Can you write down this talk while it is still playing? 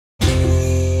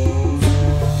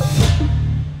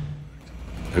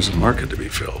There's a market to be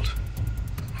filled.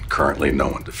 Currently, no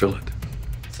one to fill it.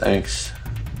 Thanks,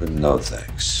 but no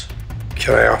thanks.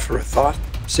 Can I offer a thought?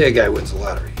 Say a guy wins the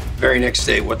lottery. Very next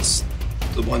day, what's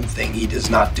the one thing he does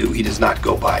not do? He does not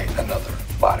go buy another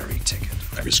lottery ticket.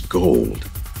 There is gold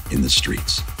in the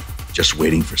streets, just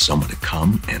waiting for someone to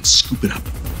come and scoop it up.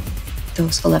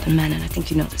 Those 11 men, and I think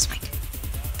you know this, Mike,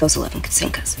 those 11 could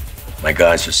sink us. My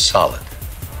guys are solid.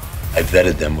 I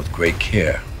vetted them with great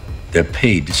care. They're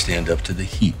paid to stand up to the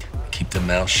heat, keep their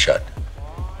mouths shut,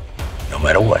 no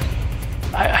matter what.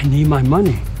 I need my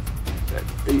money.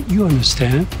 You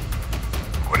understand?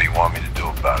 What do you want me to do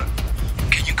about it?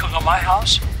 Can you come to my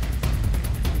house?